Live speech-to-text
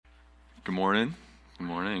Good morning. Good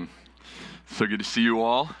morning. So good to see you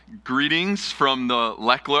all. Greetings from the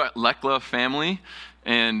Lecheler family,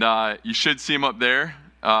 and you should see them up there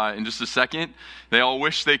in just a second. They all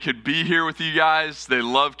wish they could be here with you guys. They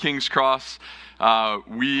love King's Cross.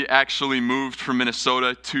 We actually moved from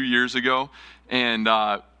Minnesota 2 years ago, and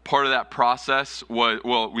part of that process was,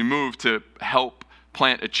 we moved to help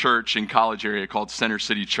plant a church in College area called Center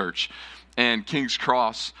City Church, and King's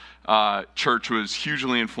Cross church was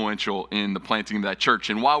hugely influential in the planting of that church.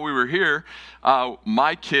 And while we were here,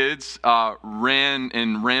 my kids ran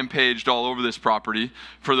and rampaged all over this property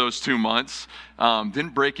for those 2 months.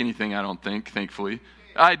 Didn't break anything, I don't think, thankfully.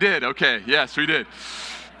 I did, okay, yes, we did.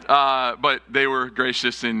 But they were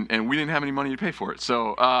gracious, and we didn't have any money to pay for it,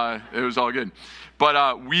 so it was all good.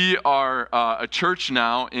 But we are a church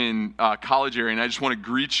now in College area, and I just want to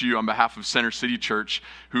greet you on behalf of Center City Church,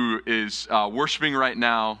 who is worshiping right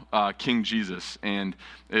now King Jesus. And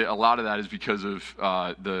a lot of that is because of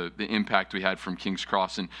the impact we had from King's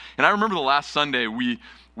Cross. And I remember the last Sunday we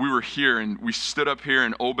were here, and we stood up here,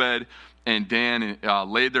 and Obed and Dan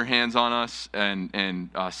laid their hands on us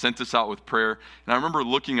and sent us out with prayer. And I remember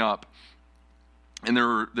looking up, and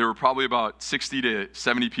there were probably about 60 to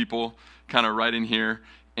 70 people kind of right in here,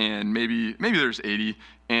 and maybe there's 80,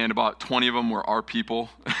 and about 20 of them were our people.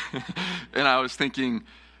 And I was thinking,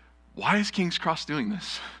 why is King's Cross doing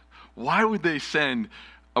this? Why would they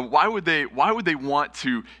why would they want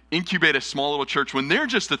to incubate a small little church when they're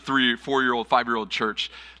just a 3 or 4-year-old, 5-year-old church?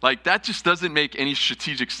 Like, that just doesn't make any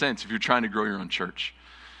strategic sense if you're trying to grow your own church.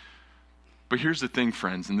 But here's the thing,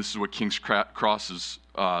 friends, and this is what King's Cross has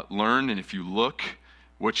learned, and if you look,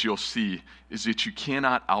 what you'll see is that you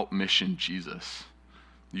cannot outmission Jesus.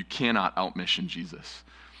 You cannot outmission Jesus.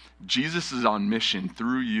 Jesus is on mission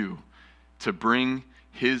through you to bring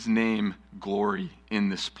his name glory in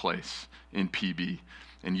this place, in PB.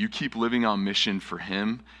 And you keep living on mission for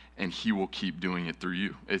him, and he will keep doing it through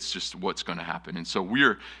you. It's just what's going to happen. And so we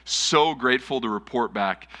are so grateful to report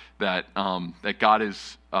back that that God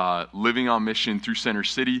is living on mission through Center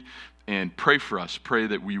City, and pray for us. Pray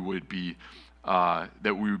that we would be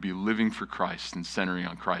living for Christ and centering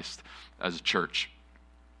on Christ as a church.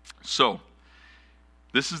 So,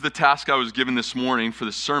 this is the task I was given this morning for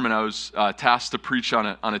the sermon. I was tasked to preach on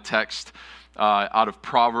a text out of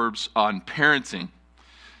Proverbs on parenting.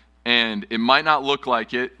 And it might not look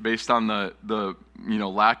like it based on the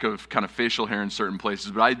lack of kind of facial hair in certain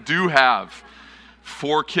places, but I do have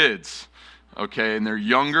 4 kids, okay, and they're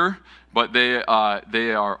younger, but they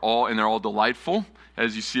are all delightful,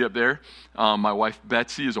 as you see up there. My wife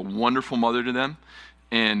Betsy is a wonderful mother to them,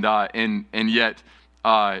 and yet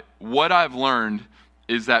what I've learned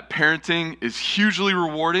is that parenting is hugely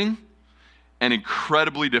rewarding and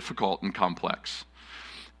incredibly difficult and complex.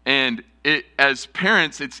 And as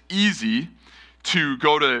parents, it's easy to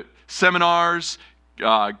go to seminars,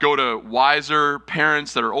 go to wiser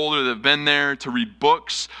parents that are older that have been there, to read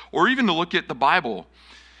books, or even to look at the Bible.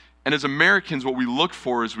 And as Americans, what we look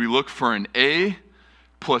for is we look for an A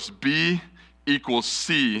plus B equals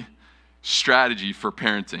C strategy for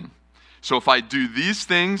parenting. So if I do these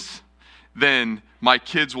things, then my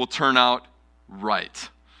kids will turn out right.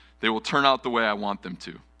 They will turn out the way I want them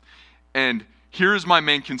to. And here's my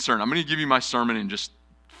main concern. I'm going to give you my sermon in just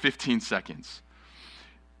 15 seconds.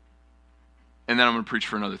 And then I'm going to preach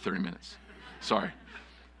for another 30 minutes. Sorry.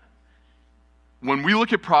 When we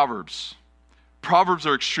look at Proverbs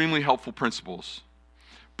are extremely helpful principles,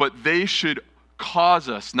 but they should cause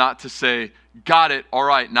us not to say, got it, all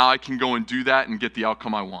right, now I can go and do that and get the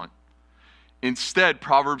outcome I want. Instead,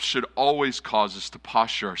 Proverbs should always cause us to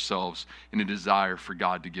posture ourselves in a desire for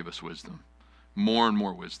God to give us wisdom, more and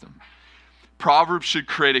more wisdom. Proverbs should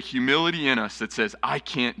create a humility in us that says, I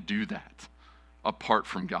can't do that apart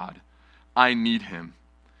from God. I need him.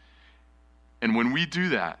 And when we do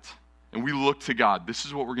that, and we look to God, this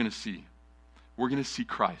is what we're going to see. We're going to see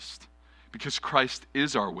Christ, because Christ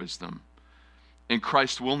is our wisdom, and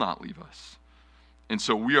Christ will not leave us. And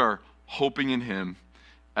so we are hoping in him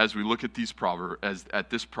as we look at this proverb,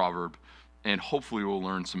 and hopefully we'll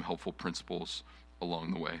learn some helpful principles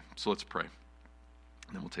along the way. So let's pray,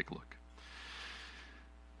 and then we'll take a look.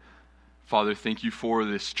 Father, thank you for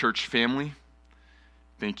this church family.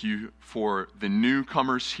 Thank you for the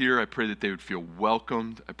newcomers here. I pray that they would feel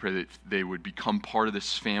welcomed. I pray that they would become part of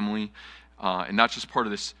this family, and not just part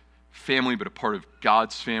of this family, but a part of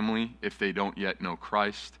God's family if they don't yet know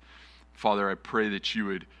Christ. Father, I pray that you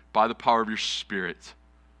would, by the power of your Spirit,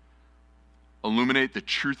 illuminate the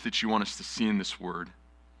truth that you want us to see in this word.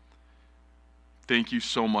 Thank you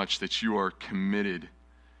so much that you are committed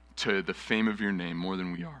to the fame of your name more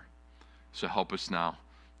than we are. So help us now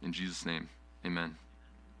In Jesus' name, amen.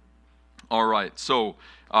 All right, so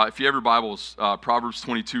if you have your Bibles, Proverbs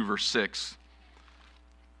 22, verse 6.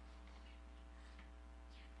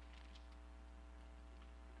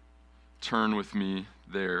 Turn with me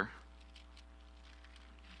there.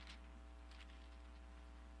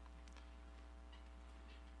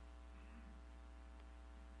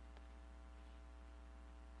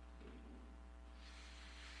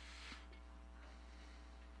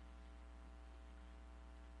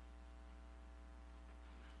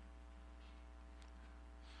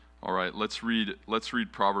 All right, let's read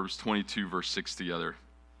Proverbs 22, verse 6 together.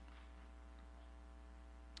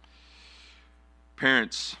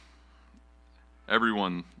 Parents,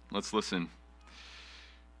 everyone, let's listen.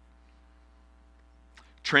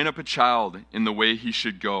 Train up a child in the way he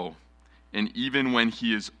should go, and even when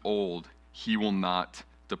he is old, he will not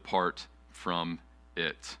depart from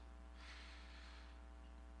it.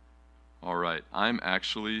 All right, I'm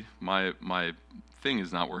actually, my thing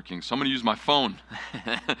is not working, so I'm going to use my phone.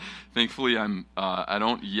 Thankfully, I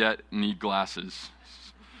don't yet need glasses,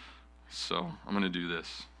 so I'm going to do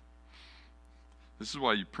this. This is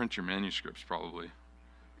why you print your manuscripts, probably.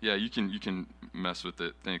 Yeah, you can mess with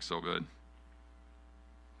it. Thanks, Obed.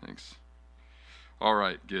 Thanks. All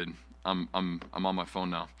right, good. I'm on my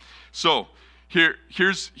phone now. So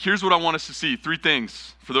here's what I want us to see. 3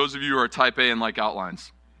 things for those of you who are type A and like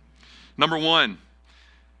outlines. Number 1,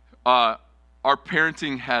 our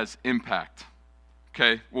parenting has impact.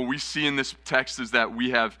 Okay, what we see in this text is that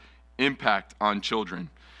we have impact on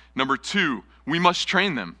children. Number 2, we must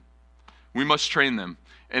train them. We must train them.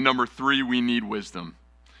 And number 3, we need wisdom.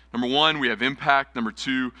 Number 1, we have impact. Number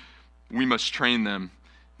 2, we must train them.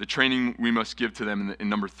 The training we must give to them. And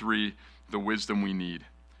number 3, the wisdom we need.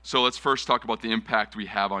 So let's first talk about the impact we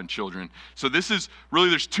have on children. So this is really,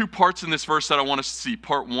 there's 2 parts in this verse that I want us to see.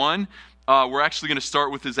 Part 1, we're actually going to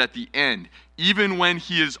start with is at the end. Even when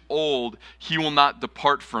he is old, he will not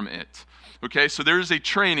depart from it. Okay, so there is a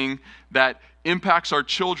training that impacts our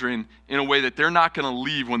children in a way that they're not going to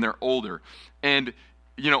leave when they're older. And,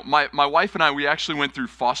 you know, my wife and I, we actually went through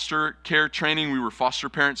foster care training. We were foster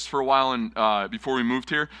parents for a while and before we moved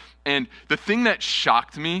here. And the thing that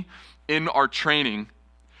shocked me in our training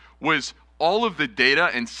was all of the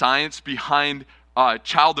data and science behind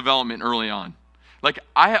child development early on. Like,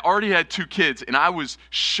 I already had 2 kids, and I was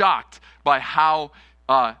shocked by how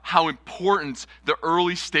important the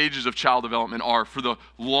early stages of child development are for the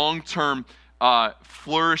long-term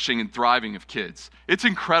flourishing and thriving of kids. It's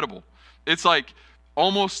incredible. It's like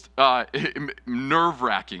almost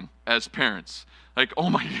nerve-wracking as parents. Like,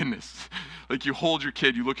 oh my goodness. Like, you hold your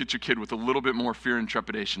kid, you look at your kid with a little bit more fear and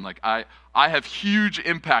trepidation. Like, I have huge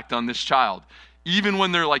impact on this child, even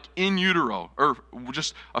when they're like in utero or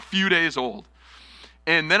just a few days old.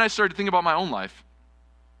 And then I started to think about my own life.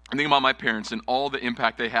 I think about my parents and all the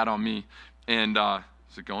impact they had on me. And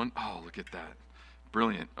is it going? Oh, look at that.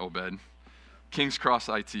 Brilliant, Obed. King's Cross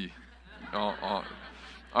IT. Oh.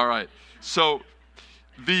 All right. So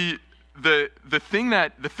the thing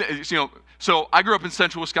that, you know, so I grew up in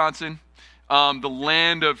central Wisconsin, the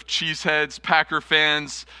land of cheeseheads, Packer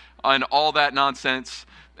fans, and all that nonsense.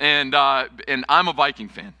 And I'm a Viking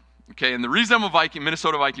fan. Okay, and the reason I'm a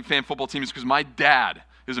Minnesota Viking fan football team is because my dad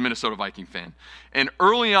is a Minnesota Viking fan. And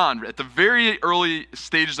early on, at the very early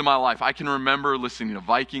stages of my life, I can remember listening to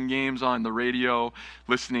Viking games on the radio,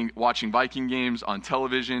 watching Viking games on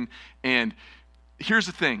television. And here's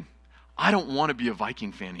the thing, I don't want to be a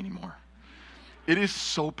Viking fan anymore. It is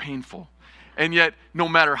so painful. And yet, no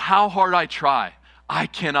matter how hard I try, I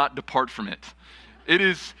cannot depart from it. It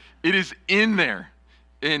is in there.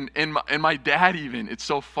 And my dad even, it's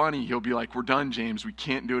so funny, he'll be like, we're done, James, we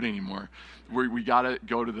can't do it anymore. We got to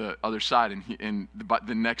go to the other side. And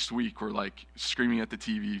the next week, we're like screaming at the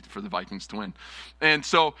TV for the Vikings to win. And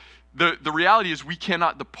so the reality is we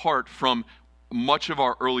cannot depart from much of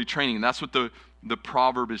our early training. And that's what the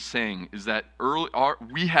proverb is saying, is that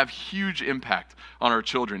we have huge impact on our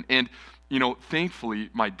children. And, you know,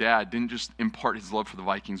 thankfully, my dad didn't just impart his love for the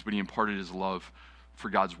Vikings, but he imparted his love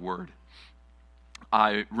for God's word.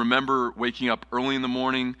 I remember waking up early in the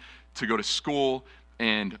morning to go to school,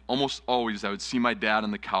 and almost always I would see my dad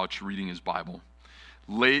on the couch reading his Bible.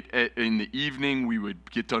 Late in the evening, we would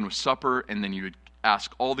get done with supper, and then he would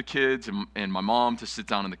ask all the kids and my mom to sit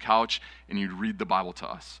down on the couch, and he'd read the Bible to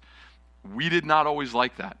us. We did not always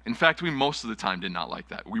like that. In fact, we most of the time did not like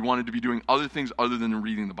that. We wanted to be doing other things other than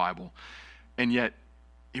reading the Bible. And yet,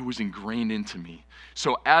 it was ingrained into me.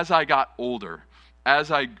 So as I got older, as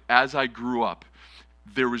I grew up,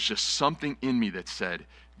 there was just something in me that said,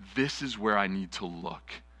 this is where I need to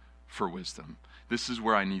look for wisdom. this is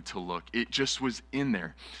where I need to look. It just was in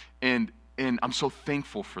there. And I'm so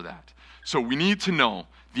thankful for that. So we need to know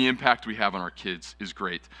the impact we have on our kids is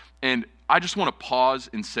great. And I just want to pause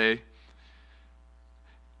and say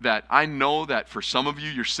that I know that for some of you,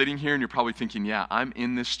 you're sitting here and you're probably thinking, yeah, I'm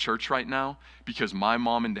in this church right now because my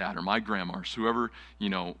mom and dad or my grandmas, whoever,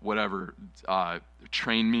 whatever,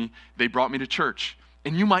 trained me, they brought me to church.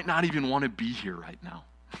 And you might not even want to be here right now.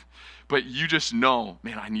 But you just know,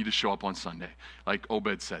 man, I need to show up on Sunday. Like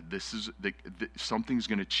Obed said, something's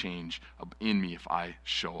going to change in me if I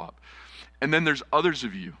show up. And then there's others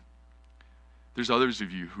of you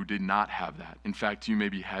who did not have that. In fact, you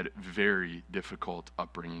maybe had very difficult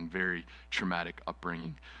upbringing, very traumatic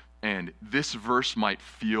upbringing. And this verse might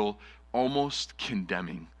feel almost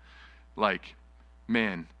condemning. Like,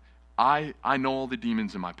 man, I know all the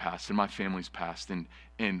demons in my past, in my family's past, and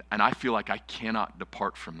I feel like I cannot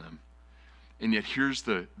depart from them. And yet here's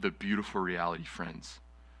the beautiful reality, friends,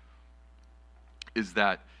 is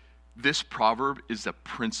that this proverb is a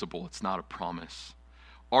principle, it's not a promise.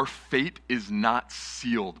 Our fate is not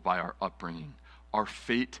sealed by our upbringing. Our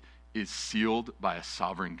fate is sealed by a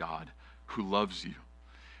sovereign God who loves you.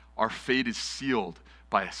 Our fate is sealed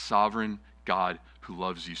by a sovereign God who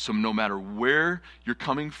loves you. So no matter where you're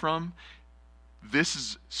coming from, this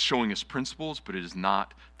is showing us principles, but it is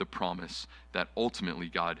not the promise that ultimately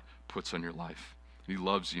God puts on your life. He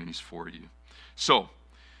loves you and he's for you. So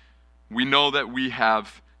we know that we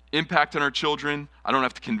have impact on our children. I don't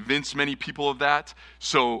have to convince many people of that.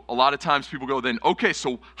 So a lot of times people go then, okay,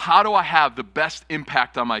 so how do I have the best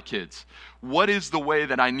impact on my kids? What is the way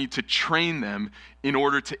that I need to train them in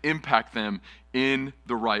order to impact them in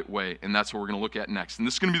the right way? And that's what we're going to look at next. And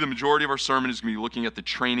this is going to be the majority of our sermon is going to be looking at the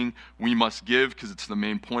training we must give because it's the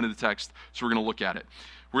main point of the text. So we're going to look at it.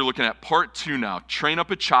 We're looking at part 2 now. Train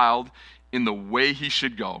up a child in the way he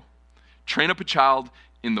should go. Train up a child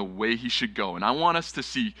in the way he should go. And I want us to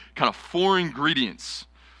see kind of 4 ingredients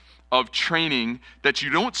of training that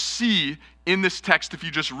you don't see in this text if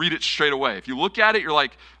you just read it straight away. If you look at it, you're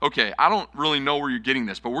like, okay, I don't really know where you're getting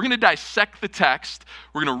this, but we're going to dissect the text.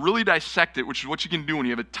 We're going to really dissect it, which is what you can do when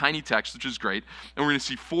you have a tiny text, which is great. And we're going to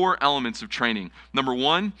see 4 elements of training. Number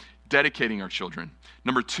 1, dedicating our children.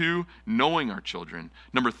 Number 2, knowing our children.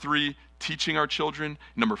 Number 3, teaching our children.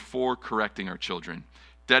 Number 4, correcting our children.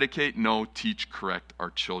 Dedicate, know, teach, correct our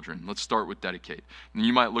children. Let's start with dedicate. And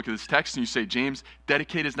you might look at this text and you say, James,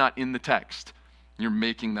 dedicate is not in the text. You're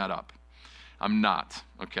making that up. I'm not,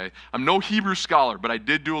 okay? I'm no Hebrew scholar, but I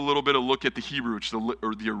did do a little bit of look at the Hebrew, which is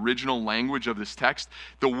the original language of this text.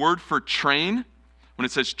 The word for train, when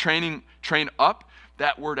it says train up,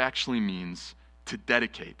 that word actually means to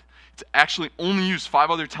dedicate. It's actually only used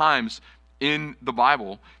 5 other times in the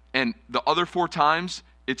Bible, and the other 4 times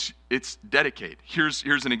it's dedicate. Here's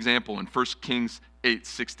an example in 1 Kings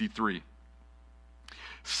 8:63.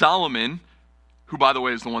 Solomon, who by the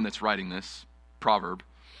way is the one that's writing this proverb,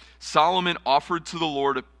 Solomon offered to the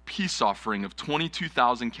Lord a peace offering of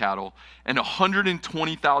 22,000 cattle and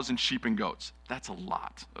 120,000 sheep and goats. That's a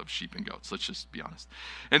lot of sheep and goats, let's just be honest.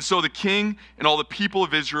 And so the king and all the people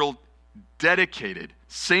of Israel dedicated,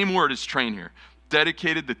 same word as train here,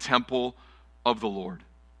 dedicated the temple of the Lord.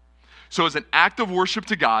 So as an act of worship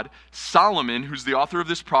to God, Solomon, who's the author of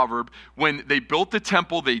this proverb, when they built the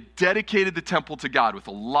temple, they dedicated the temple to God with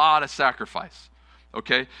a lot of sacrifice.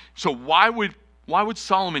 Okay? So why would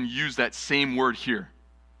Solomon use that same word here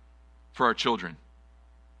for our children?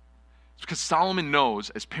 It's because Solomon knows,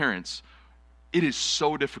 as parents, it is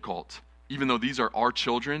so difficult, even though these are our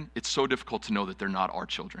children, it's so difficult to know that they're not our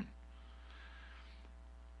children.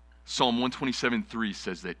 Psalm 127:3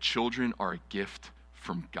 says that children are a gift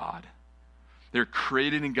from God. They're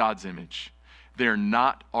created in God's image. They're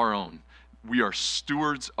not our own. We are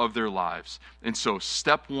stewards of their lives. And so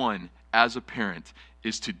step 1 as a parent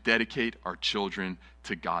is to dedicate our children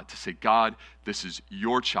to God, to say, God, this is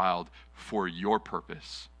your child for your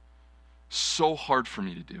purpose. So hard for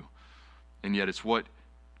me to do. And yet it's what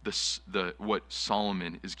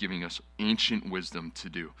Solomon is giving us ancient wisdom to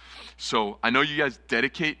do. So I know you guys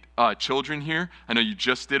dedicate children here. I know you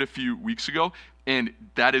just did a few weeks ago, and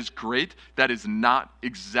that is great. That is not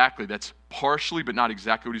exactly, that's partially, but not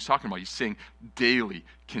exactly what he's talking about. He's saying daily,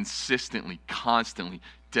 consistently, constantly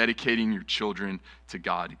dedicating your children to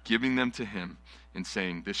God, giving them to him, and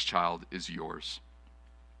saying, this child is yours.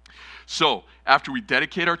 So, after we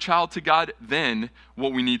dedicate our child to God, then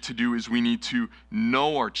what we need to do is we need to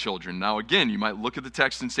know our children. Now, again, you might look at the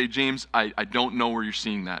text and say, James, I don't know where you're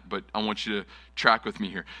seeing that, but I want you to track with me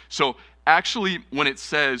here. So, actually, when it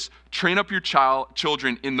says, train up your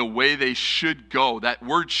children in the way they should go, that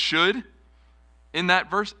word should in that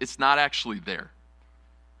verse, it's not actually there.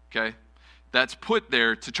 okay? That's put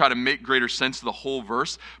there to try to make greater sense of the whole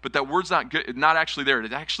verse, but that word's not actually there.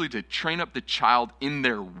 It's actually to train up the child in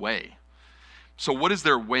their way. So what does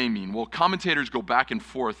their way mean? Well, commentators go back and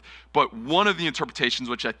forth, but one of the interpretations,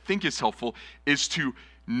 which I think is helpful, is to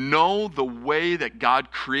know the way that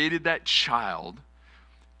God created that child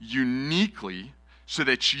uniquely so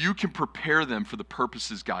that you can prepare them for the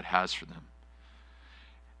purposes God has for them.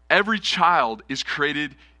 Every child is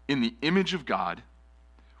created in the image of God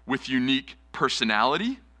with unique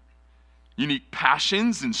personality, unique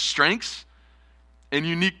passions and strengths, and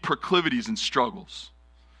unique proclivities and struggles.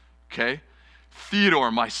 Okay?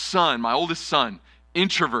 Theodore, my son, my oldest son,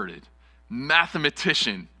 introverted,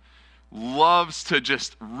 mathematician, loves to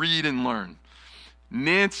just read and learn.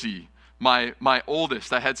 Nancy, my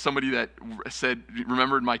oldest, I had somebody that said,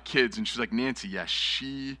 remembered my kids, and she's like, Nancy, yeah,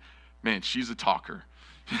 she's a talker.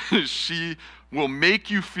 She will make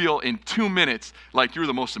you feel in 2 minutes like you're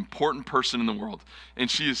the most important person in the world. And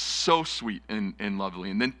she is so sweet and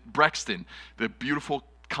lovely. And then Brexton, the beautiful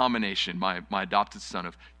combination, my adopted son,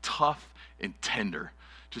 of tough and tender.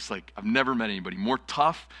 Just like I've never met anybody more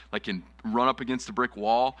tough, like can run up against a brick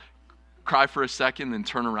wall, cry for a second, then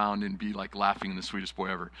turn around and be like laughing and the sweetest boy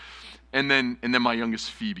ever. And then my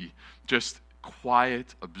youngest Phoebe, just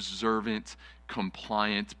quiet, observant,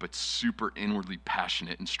 compliant, but super inwardly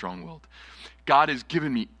passionate and strong-willed. God has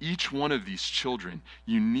given me each one of these children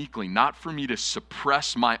uniquely, not for me to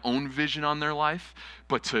suppress my own vision on their life,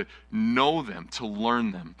 but to know them, to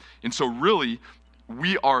learn them. And so really,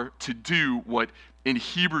 we are to do what in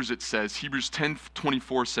Hebrews it says, Hebrews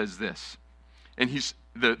 10:24 says this. And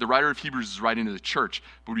the writer of Hebrews is writing to the church,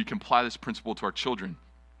 but we can apply this principle to our children.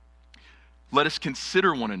 Let us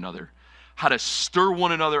consider one another, how to stir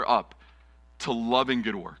one another up to love and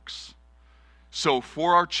good works. So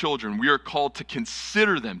for our children, we are called to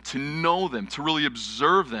consider them, to know them, to really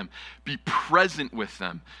observe them, be present with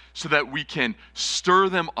them, so that we can stir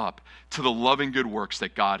them up to the love and good works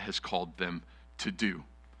that God has called them to do.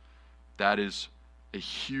 That is a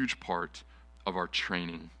huge part of our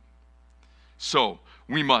training. So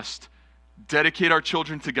we must dedicate our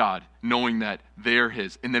children to God, knowing that they are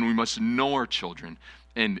His, and then we must know our children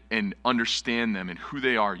and understand them and who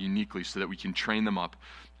they are uniquely so that we can train them up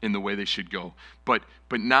in the way they should go. But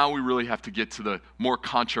now we really have to get to the more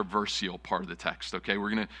controversial part of the text, okay? We're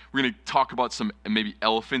gonna talk about some maybe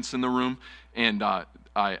elephants in the room, and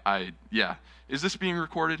is this being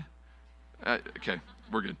recorded? Okay,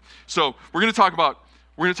 we're good. So we're gonna talk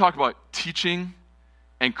about teaching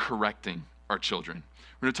and correcting our children.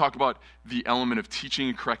 We're going to talk about the element of teaching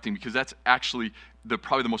and correcting because that's actually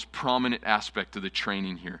probably the most prominent aspect of the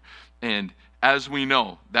training here. And as we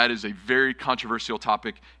know, that is a very controversial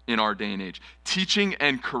topic in our day and age. Teaching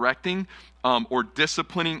and correcting, or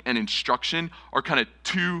disciplining and instruction, are kind of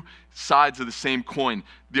two sides of the same coin.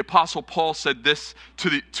 The Apostle Paul said this to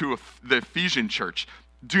the Ephesian church: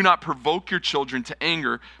 "Do not provoke your children to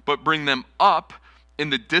anger, but bring them up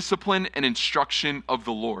in the discipline and instruction of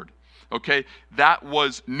the Lord." Okay, that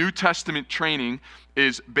was New Testament training,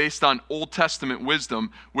 is based on Old Testament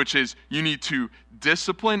wisdom, which is you need to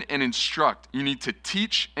discipline and instruct. You need to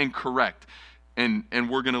teach and correct. And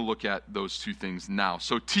we're going to look at those two things now.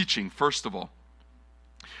 So teaching, first of all.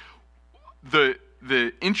 The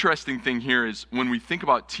interesting thing here is when we think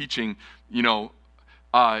about teaching, we all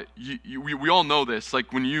know this.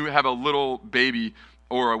 Like when you have a little baby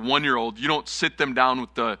or a 1-year-old, you don't sit them down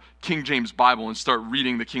with the King James Bible and start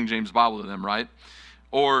reading the King James Bible to them, right?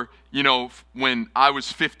 Or, when I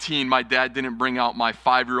was 15, my dad didn't bring out my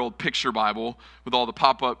 5-year-old picture Bible with all the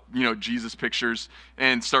pop-up, Jesus pictures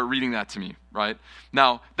and start reading that to me, right?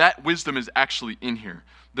 Now, that wisdom is actually in here.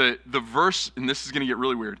 The verse, and this is going to get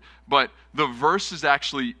really weird, but the verse is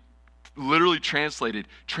actually literally translated,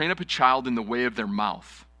 train up a child in the way of their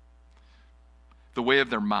mouth. The way of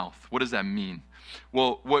their mouth. What does that mean?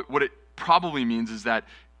 Well, what it probably means is that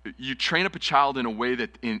you train up a child in a way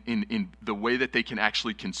that in the way that they can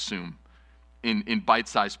actually consume in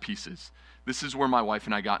bite-sized pieces. This is where my wife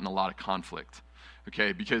and I got in a lot of conflict,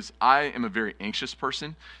 okay? Because I am a very anxious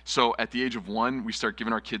person. So at the age of 1, we start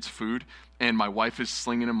giving our kids food, and my wife is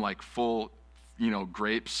slinging them like full,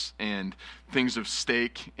 grapes and things of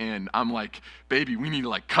steak, and I'm like, baby, we need to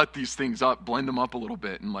like cut these things up, blend them up a little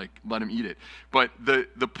bit, and like let them eat it. But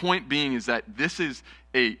the point being is that this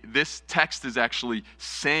text is actually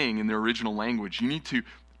saying in the original language, you need to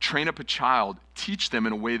train up a child, teach them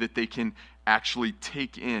in a way that they can actually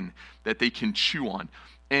take in, that they can chew on.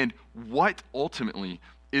 And what ultimately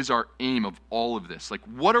is our aim of all of this? Like,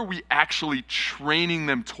 what are we actually training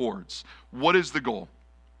them towards? What is the goal?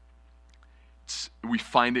 we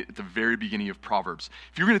find it at the very beginning of Proverbs.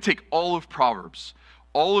 If you're going to take all of Proverbs,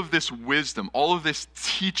 all of this wisdom, all of this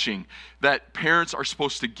teaching that parents are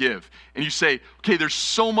supposed to give, and you say, okay, there's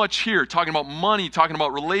so much here, talking about money, talking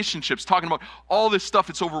about relationships, talking about all this stuff,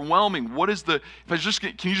 it's overwhelming. Can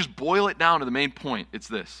you just boil it down to the main point? It's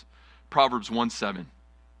this, Proverbs 1:7.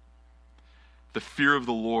 The fear of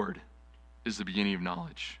the Lord is the beginning of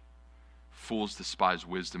knowledge. Fools despise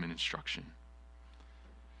wisdom and instruction.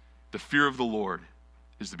 The fear of the Lord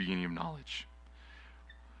is the beginning of knowledge.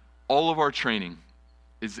 All of our training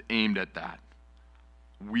is aimed at that.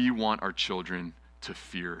 We want our children to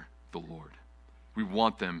fear the Lord. We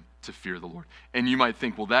want them to fear the Lord. And you might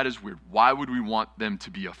think, well, that is weird. Why would we want them to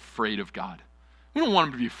be afraid of God? We don't want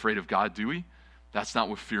them to be afraid of God, do we? That's not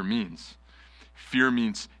what fear means. Fear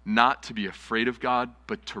means not to be afraid of God,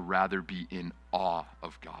 but to rather be in awe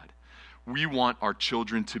of God. We want our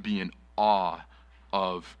children to be in awe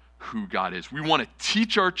of who God is. We want to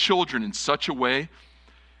teach our children in such a way,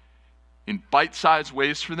 in bite-sized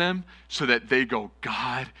ways for them, so that they go,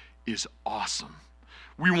 God is awesome.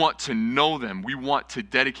 We want to know them. We want to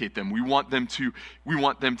dedicate them. We want them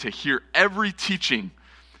to hear every teaching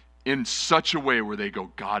in such a way where they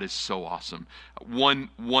go, God is so awesome.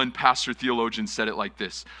 One pastor theologian said it like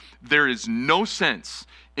this: there is no sense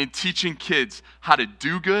in teaching kids how to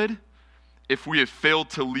do good if we have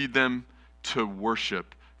failed to lead them to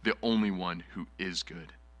worship the only one who is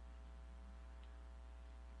good.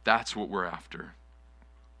 That's what we're after.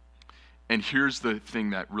 And here's the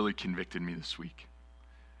thing that really convicted me this week.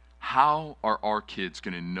 How are our kids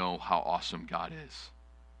going to know how awesome God is?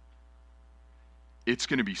 It's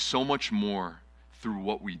going to be so much more through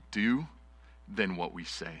what we do than what we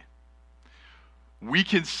say. We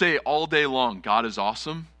can say all day long, God is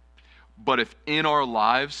awesome, but if in our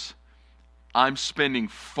lives, I'm spending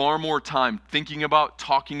far more time thinking about,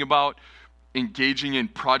 talking about, engaging in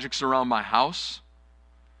projects around my house,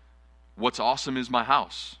 what's awesome is my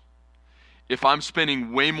house. If I'm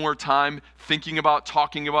spending way more time thinking about,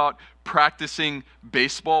 talking about, practicing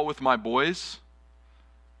baseball with my boys,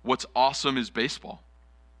 what's awesome is baseball.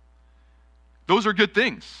 Those are good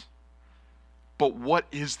things. But what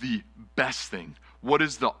is the best thing? What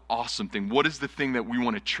is the awesome thing? What is the thing that we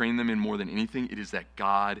want to train them in more than anything? It is that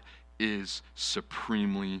God is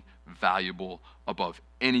supremely valuable above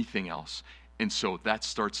anything else. And so that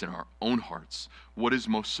starts in our own hearts. What is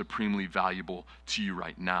most supremely valuable to you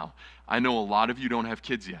right now? I know a lot of you don't have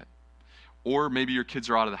kids yet. Or maybe your kids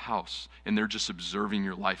are out of the house and they're just observing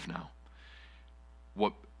your life now.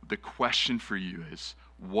 What the question for you is,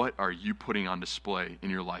 what are you putting on display in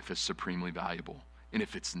your life as supremely valuable? And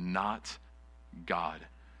if it's not God,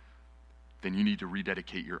 then you need to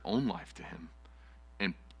rededicate your own life to Him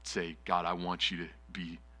and say, God, I want you to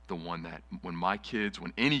be the one that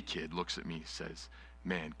when any kid looks at me, says,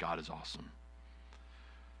 man, God is awesome.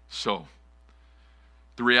 So,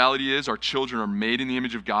 the reality is our children are made in the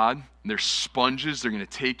image of God. They're sponges. They're going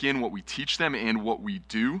to take in what we teach them and what we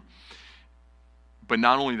do. But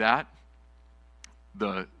not only that,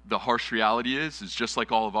 the harsh reality is just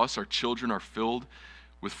like all of us, our children are filled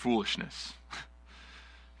with foolishness.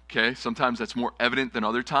 Okay, sometimes that's more evident than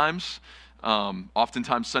other times.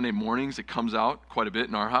 Oftentimes Sunday mornings it comes out quite a bit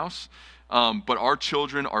in our house. But our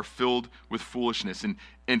children are filled with foolishness.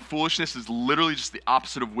 And foolishness is literally just the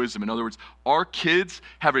opposite of wisdom. In other words, our kids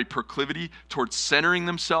have a proclivity towards centering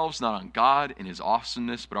themselves, not on God and His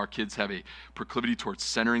awesomeness, but our kids have a proclivity towards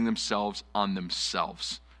centering themselves on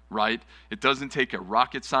themselves, right? It doesn't take a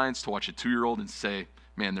rocket science to watch a 2-year-old and say,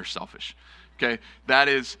 man, they're selfish. Okay? That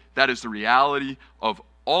is the reality of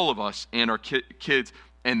all of us and our kids,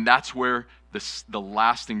 and that's where the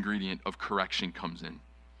last ingredient of correction comes in.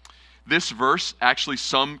 This verse, actually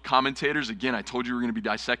some commentators, again, I told you we're going to be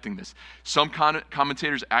dissecting this. Some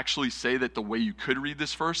commentators actually say that the way you could read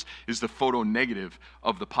this verse is the photo negative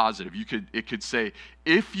of the positive. It could say,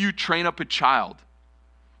 if you train up a child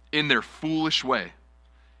in their foolish way,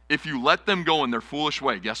 if you let them go in their foolish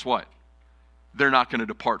way, guess what? They're not going to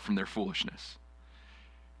depart from their foolishness.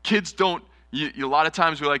 Kids don't, a lot of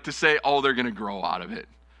times we like to say, oh, they're going to grow out of it.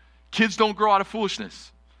 Kids don't grow out of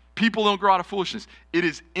foolishness. People don't grow out of foolishness. It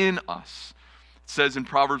is in us. It says in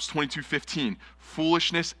Proverbs 22:15,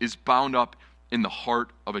 foolishness is bound up in the heart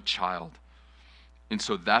of a child. And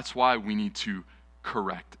so that's why we need to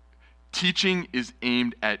correct. Teaching is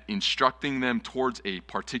aimed at instructing them towards a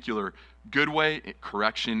particular good way.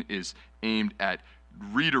 Correction is aimed at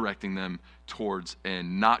redirecting them towards a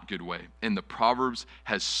not good way. And the Proverbs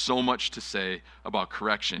has so much to say about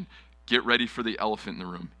correction. Get ready for the elephant in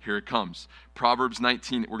the room. Here it comes. Proverbs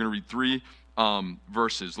 19, we're going to read 3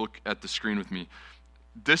 verses. Look at the screen with me.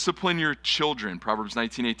 Discipline your children, Proverbs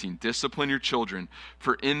 19:18. Discipline your children,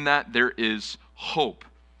 for in that there is hope.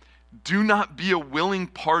 Do not be a willing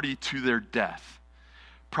party to their death.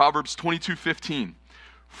 Proverbs 22:15.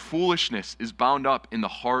 Foolishness is bound up in the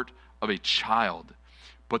heart of a child,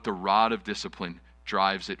 but the rod of discipline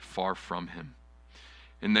drives it far from him.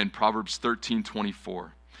 And then Proverbs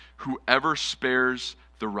 13:24. Whoever spares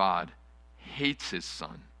the rod hates his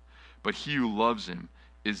son, but he who loves him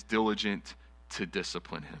is diligent to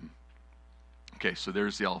discipline him. Okay, so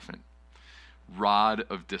there's the elephant. Rod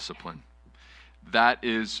of discipline. That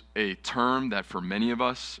is a term that for many of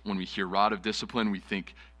us, when we hear rod of discipline, we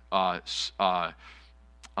think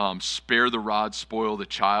spare the rod, spoil the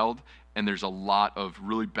child. And there's a lot of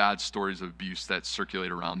really bad stories of abuse that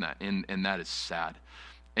circulate around that. And that is sad.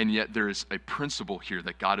 And yet there is a principle here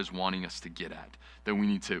that God is wanting us to get at, that we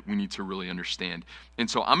need to really understand. And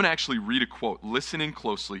so I'm going to actually read a quote. Listen in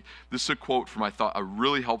closely. This is a quote from, I thought, a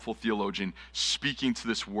really helpful theologian speaking to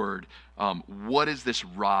this word. What does this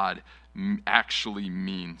rod actually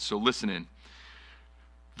mean? So listen in.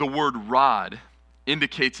 The word rod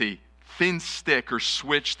indicates a thin stick or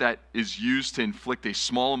switch that is used to inflict a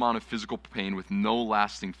small amount of physical pain with no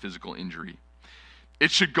lasting physical injury.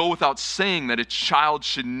 It should go without saying that a child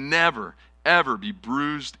should never, ever be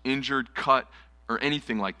bruised, injured, cut, or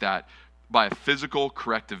anything like that by a physical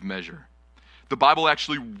corrective measure. The Bible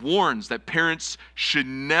actually warns that parents should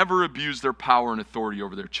never abuse their power and authority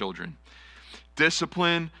over their children.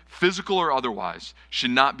 Discipline, physical or otherwise,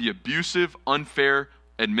 should not be abusive, unfair,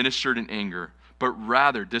 administered in anger, but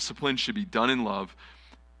rather discipline should be done in love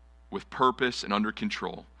with purpose and under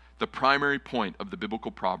control. The primary point of the biblical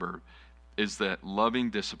proverb is that loving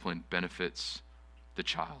discipline benefits the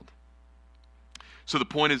child. So the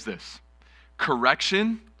point is this.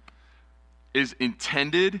 Correction is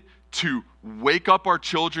intended to wake up our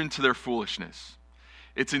children to their foolishness.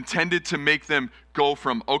 It's intended to make them go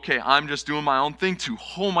from, okay, I'm just doing my own thing, to,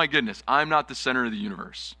 oh my goodness, I'm not the center of the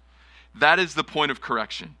universe. That is the point of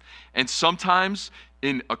correction. And sometimes,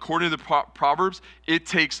 according to the Proverbs, it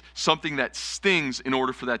takes something that stings in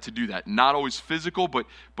order for that to do that. Not always physical, but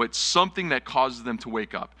something that causes them to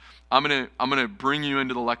wake up. I'm gonna bring you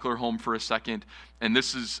into the Lecheler home for a second, and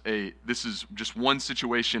this is just one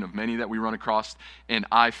situation of many that we run across, and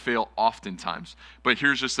I fail oftentimes. But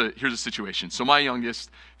here's a situation. So my youngest,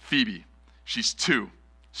 Phoebe, she's 2,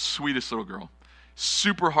 sweetest little girl.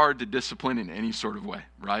 Super hard to discipline in any sort of way,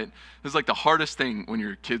 right? It's like the hardest thing when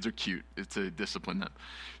your kids are cute is to discipline them.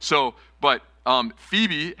 So, but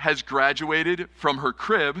Phoebe has graduated from her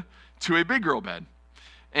crib to a big girl bed.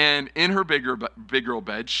 And in her big girl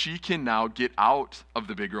bed, she can now get out of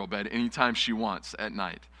the big girl bed anytime she wants at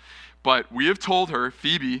night. But we have told her,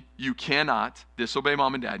 Phoebe, you cannot disobey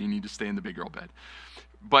mom and dad. You need to stay in the big girl bed.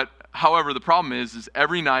 But however, the problem is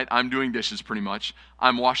every night I'm doing dishes pretty much.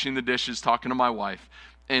 I'm washing the dishes, talking to my wife,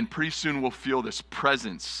 and pretty soon we'll feel this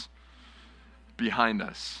presence behind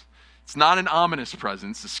us. It's not an ominous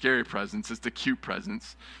presence, a scary presence. It's the cute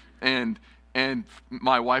presence. And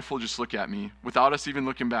my wife will just look at me without us even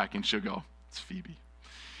looking back, and she'll go, it's Phoebe.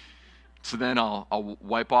 So then I'll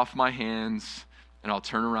wipe off my hands, and I'll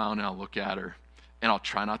turn around and I'll look at her, and I'll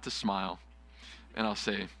try not to smile, and I'll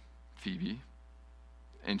say, Phoebe.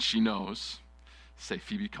 And she knows, say,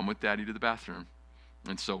 Phoebe, come with Daddy to the bathroom.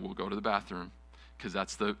 And so we'll go to the bathroom, because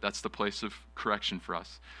that's the place of correction for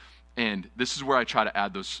us. And this is where I try to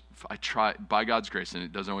add those, by God's grace, and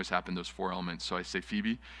it doesn't always happen, those 4 elements. So I say,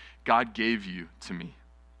 Phoebe, God gave you to me.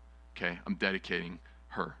 Okay, I'm dedicating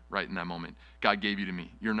her right in that moment. God gave you to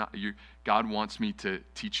me. God wants me to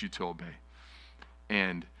teach you to obey.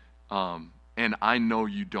 And I know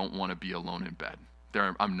you don't want to be alone in bed.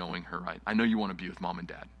 I'm knowing her, right? I know you want to be with mom and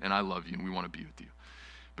dad, and I love you, and we want to be with you.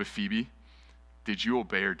 But Phoebe, did you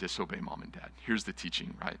obey or disobey mom and dad? Here's the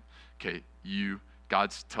teaching, right? Okay,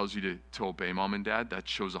 God tells you to obey mom and dad. That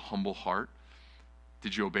shows a humble heart.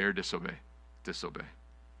 Did you obey or disobey? Disobey.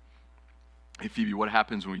 Hey, Phoebe, what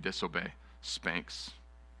happens when we disobey? Spanks.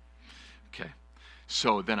 Okay,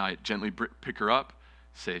 so then I gently pick her up,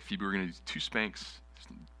 say, Phoebe, we're going to do 2 spanks.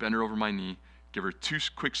 Bend her over my knee, give her 2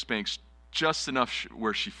 quick spanks, just enough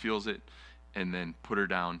where she feels it, and then put her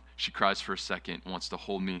down. She cries for a second, wants to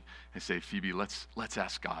hold me, and say, Phoebe, let's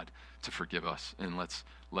ask God to forgive us, and let's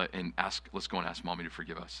go and ask Mommy to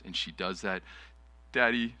forgive us. And she does that.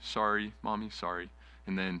 Daddy, sorry. Mommy, sorry.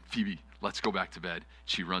 And then, Phoebe, let's go back to bed.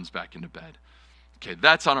 She runs back into bed. Okay,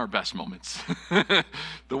 that's on our best moments.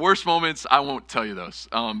 The worst moments, I won't tell you those,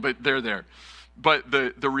 but they're there. But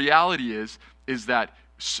the reality is that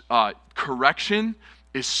correction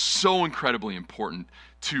is so incredibly important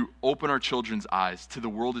to open our children's eyes to the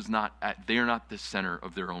world they are not the center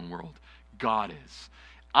of their own world. God is.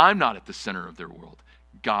 I'm not at the center of their world.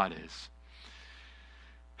 God is.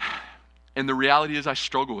 And the reality is I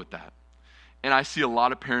struggle with that. And I see a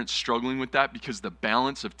lot of parents struggling with that because the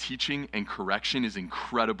balance of teaching and correction is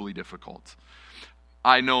incredibly difficult.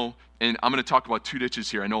 I know, and I'm going to talk about two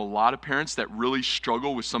ditches here. I know a lot of parents that really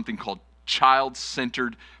struggle with something called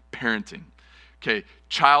child-centered parenting. Okay,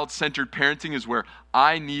 child-centered parenting is where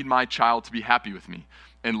I need my child to be happy with me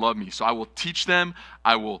and love me. So I will teach them,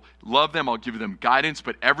 I will love them, I'll give them guidance,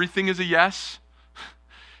 but everything is a yes.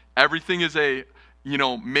 Everything is a,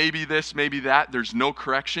 maybe this, maybe that. There's no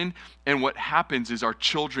correction. And what happens is our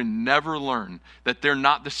children never learn that they're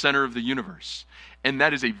not the center of the universe. And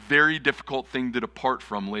that is a very difficult thing to depart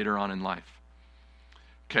from later on in life.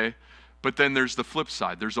 Okay? But then there's the flip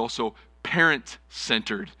side. There's also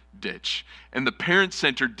parent-centered ditch. And the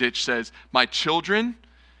parent-centered ditch says, my children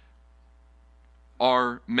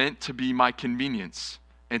are meant to be my convenience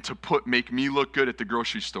and to make me look good at the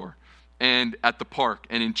grocery store and at the park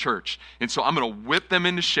and in church. And so I'm going to whip them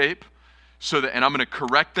into shape and I'm going to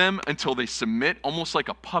correct them until they submit, almost like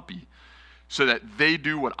a puppy, so that they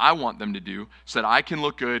do what I want them to do, so that I can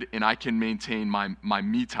look good and I can maintain my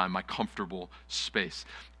me time, my comfortable space.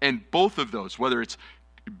 And both of those, whether it's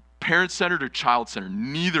parent-centered or child-centered,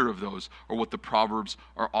 neither of those are what the Proverbs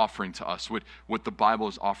are offering to us, what the Bible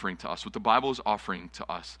is offering to us. What the Bible is offering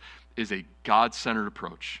to us is a God-centered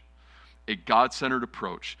approach. A God-centered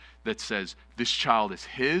approach that says, this child is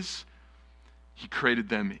his. He created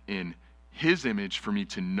them in his image for me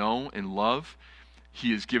to know and love.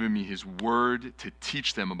 He has given me his word to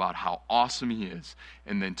teach them about how awesome he is,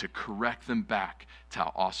 and then to correct them back to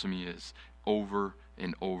how awesome he is over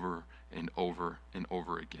and over and over and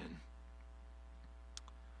over again.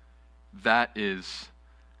 That is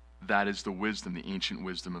the wisdom, the ancient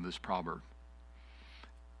wisdom of this proverb.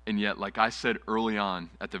 And yet, like I said early on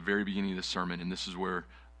at the very beginning of the sermon, and this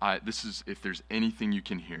is if there's anything you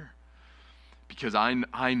can hear, because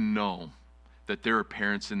I know that there are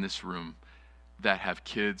parents in this room that have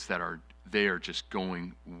kids that are just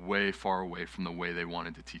going way far away from the way they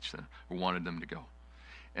wanted to teach them or wanted them to go.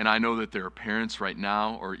 And I know that there are parents right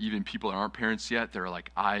now, or even people that aren't parents yet, that are like,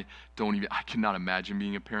 I cannot imagine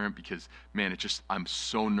being a parent because, man, I'm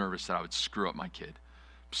so nervous that I would screw up my kid.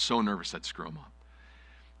 I'm so nervous I'd screw him up.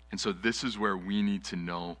 And so this is where we need to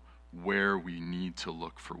know where we need to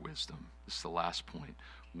look for wisdom. This is the last point,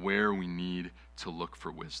 where we need to look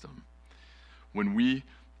for wisdom. When we,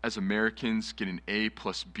 as Americans, get an A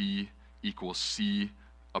plus B equals C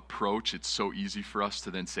approach, it's so easy for us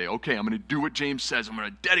to then say, okay, I'm going to do what James says. I'm going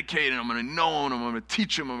to dedicate, and I'm going to know, and I'm going to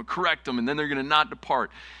teach them, I'm going to correct them, and then they're going to not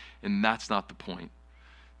depart. And that's not the point.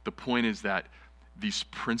 The point is that these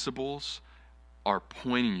principles are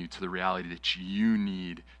pointing you to the reality that you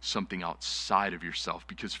need something outside of yourself.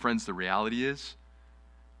 Because, friends, the reality is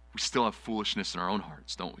we still have foolishness in our own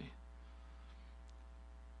hearts, don't we?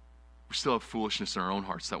 We still have foolishness in our own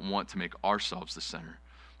hearts that want to make ourselves the center.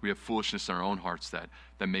 We have foolishness in our own hearts that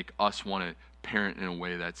make us want to parent in a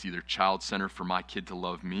way that's either child-centered for my kid to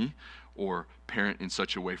love me, or parent in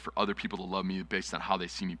such a way for other people to love me based on how they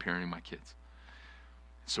see me parenting my kids.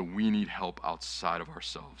 So we need help outside of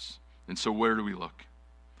ourselves. And so where do we look?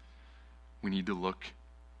 We need to look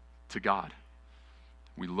to God.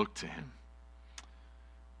 We look to him.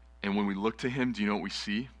 And when we look to him, do you know what we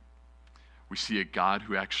see? We see a God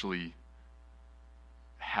who actually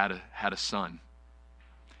had a son.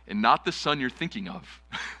 And not the son you're thinking of.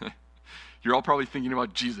 You're all probably thinking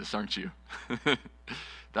about Jesus, aren't you?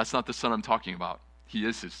 That's not the son I'm talking about. He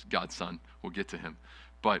is his God's son. We'll get to him.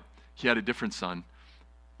 But he had a different son.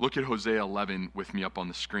 Look at Hosea 11 with me up on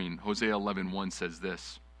the screen. Hosea 11:1 says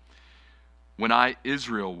this. When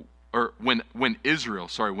Israel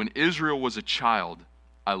was a child,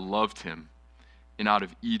 I loved him, and out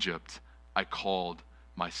of Egypt I called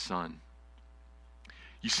my son.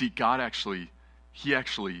 You see, God actually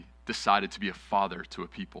decided to be a father to a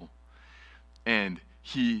people. And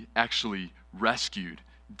he actually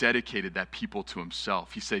dedicated that people to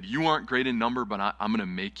himself. He said, you aren't great in number, but I'm going to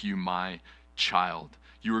make you my child.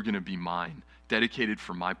 You are going to be mine, dedicated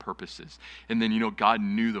for my purposes. And then, God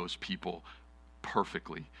knew those people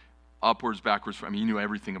perfectly. Upwards, backwards, he knew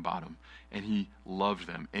everything about them. And he loved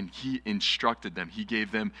them. And he instructed them. He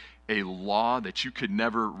gave them a law that you could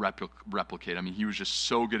never replicate. He was just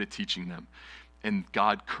so good at teaching them. And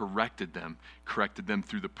God corrected them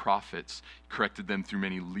through the prophets, corrected them through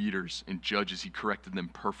many leaders and judges. He corrected them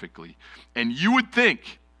perfectly. And you would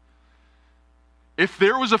think, if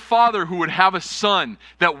there was a father who would have a son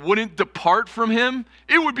that wouldn't depart from him,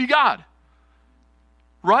 it would be God.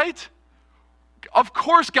 right? Of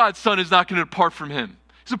course God's Son is not going to depart from him.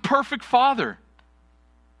 He's a perfect Father.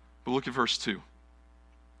 But look at verse 2.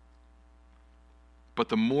 But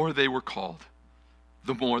the more they were called,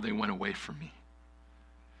 the more they went away from me.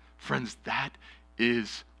 Friends, that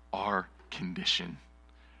is our condition.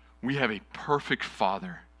 We have a perfect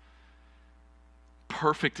Father.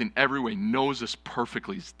 Perfect in every way, knows us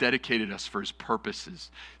perfectly, has dedicated us for his purposes,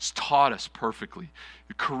 has taught us perfectly,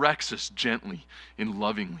 he corrects us gently and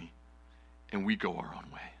lovingly, and we go our own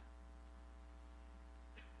way.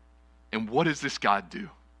 And what does this God do?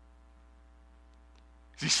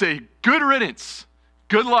 Does he say, good riddance,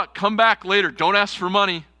 good luck, come back later, don't ask for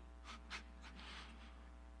money?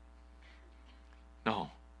 No.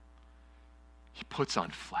 He puts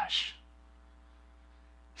on flesh.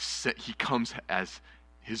 He comes as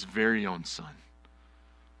his very own Son.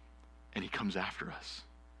 And he comes after us.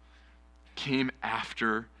 Came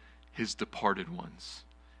after his departed ones.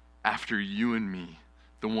 After you and me,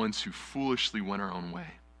 the ones who foolishly went our own way.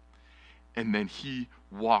 And then he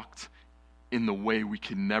walked in the way we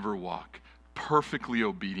could never walk, perfectly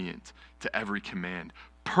obedient to every command,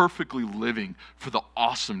 perfectly living for the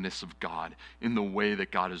awesomeness of God in the way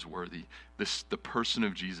that God is worthy. The person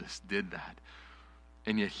of Jesus did that.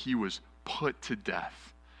 And yet he was put to death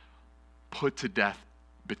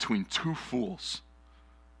between two fools,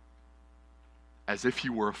 as if he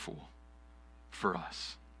were a fool for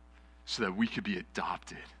us, so that we could be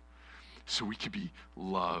adopted, so we could be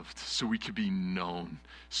loved, so we could be known,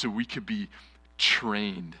 so we could be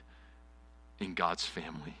trained in God's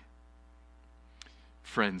family.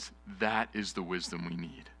 Friends, that is the wisdom we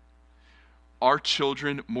need. Our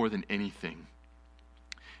children, more than anything,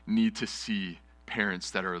 need to see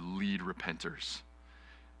parents that are lead repenters.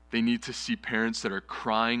 They need to see parents that are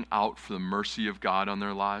crying out for the mercy of God on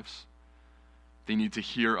their lives. They need to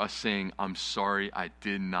hear us saying, I'm sorry, I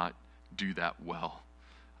did not do that well.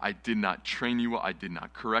 I did not train you well. I did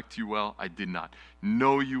not correct you well. I did not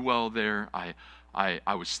know you well there.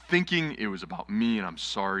 I was thinking it was about me, and I'm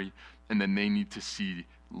sorry. And then they need to see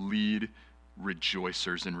lead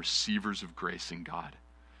rejoicers and receivers of grace in God.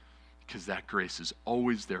 Because that grace is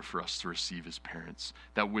always there for us to receive as parents.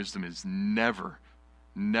 That wisdom is never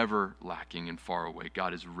lacking and far away.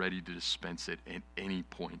 God is ready to dispense it at any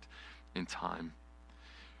point in time.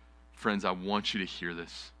 Friends, I want you to hear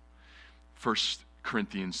this. 1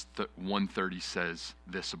 Corinthians 1:30 says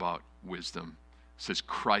this about wisdom. It says,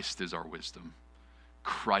 Christ is our wisdom.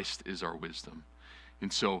 Christ is our wisdom.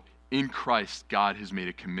 And so in Christ, God has made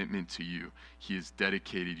a commitment to you. He has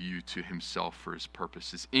dedicated you to himself for his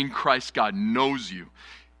purposes. In Christ, God knows you.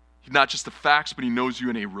 Not just the facts, but he knows you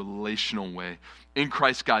in a relational way. In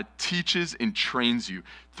Christ, God teaches and trains you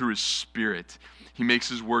through his Spirit. He makes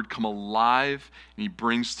his word come alive, and he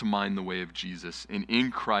brings to mind the way of Jesus. And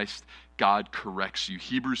in Christ, God corrects you.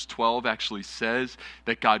 Hebrews 12 actually says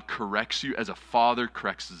that God corrects you as a father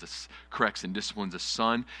corrects and disciplines a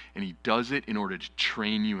son, and he does it in order to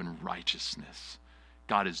train you in righteousness.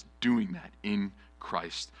 God is doing that in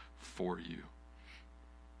Christ for you.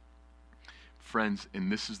 Friends,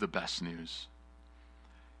 and this is the best news,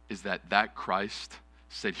 is that Christ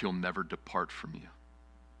said he'll never depart from you.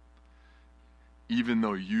 Even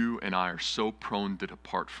though you and I are so prone to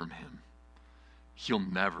depart from him, he'll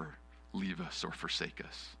never leave us or forsake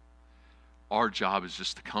us. Our job is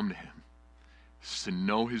just to come to him, to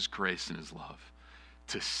know his grace and his love,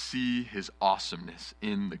 to see his awesomeness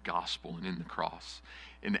in the gospel and in the cross.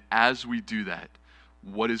 And as we do that,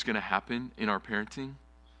 what is going to happen in our parenting?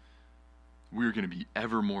 We're going to be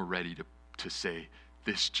ever more ready to say,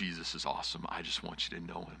 this Jesus is awesome. I just want you to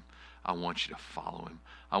know him. I want you to follow him.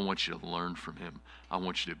 I want you to learn from him. I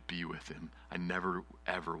want you to be with him. I never,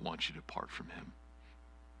 ever want you to depart from him.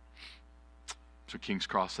 So King's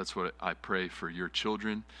Cross, that's what I pray for your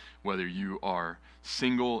children. Whether you are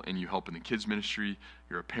single and you help in the kids ministry,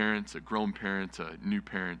 you're a parent, a grown parent, a new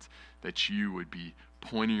parent, that you would be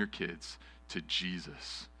pointing your kids to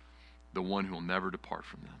Jesus, the one who will never depart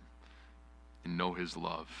from them, and know his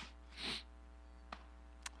love.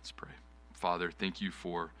 Let's pray. Father, thank you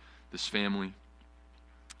for this family.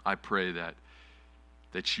 I pray that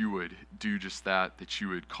you would do just that you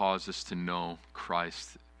would cause us to know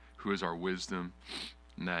Christ, who is our wisdom,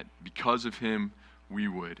 and that because of him, we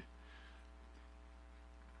would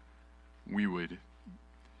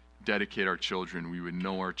dedicate our children, we would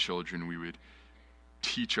know our children, we would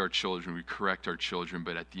teach our children, we would correct our children,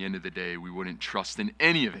 but at the end of the day, we wouldn't trust in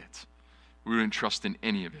any of it. We wouldn't trust in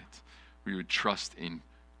any of it. We would trust in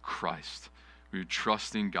Christ. We would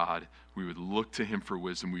trust in God. We would look to him for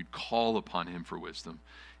wisdom. We'd call upon him for wisdom,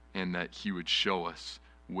 and that he would show us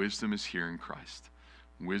wisdom is here in Christ.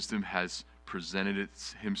 Wisdom has presented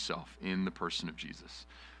himself in the person of Jesus.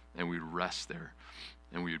 And we would rest there,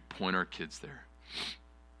 and we would point our kids there.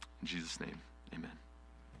 In Jesus' name, amen.